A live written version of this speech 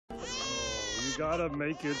gotta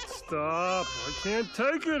make it stop. I can't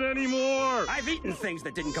take it anymore. I've eaten things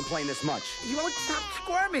that didn't complain this much. He won't stop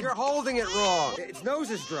squirming. You're holding it wrong. Its nose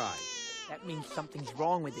is dry. That means something's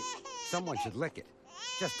wrong with it. Someone should lick it,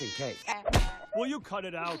 just in case. Will you cut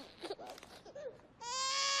it out?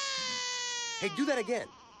 Hey, do that again.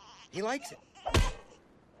 He likes it.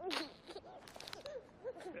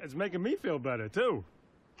 It's making me feel better, too.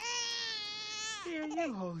 Here,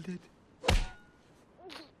 you hold it.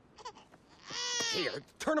 Here,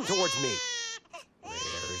 turn him towards me.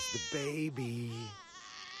 Where's the baby?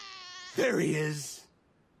 There he is.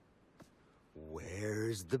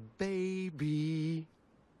 Where's the baby?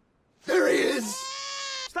 There he is!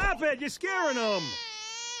 Stop it! You're scaring him!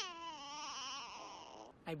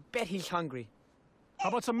 I bet he's hungry. How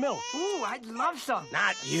about some milk? Ooh, I'd love some.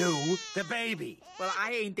 Not you, the baby. Well,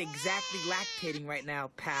 I ain't exactly lactating right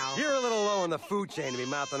now, pal. You're a little low on the food chain to be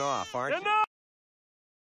mouthing off, aren't you? Enough!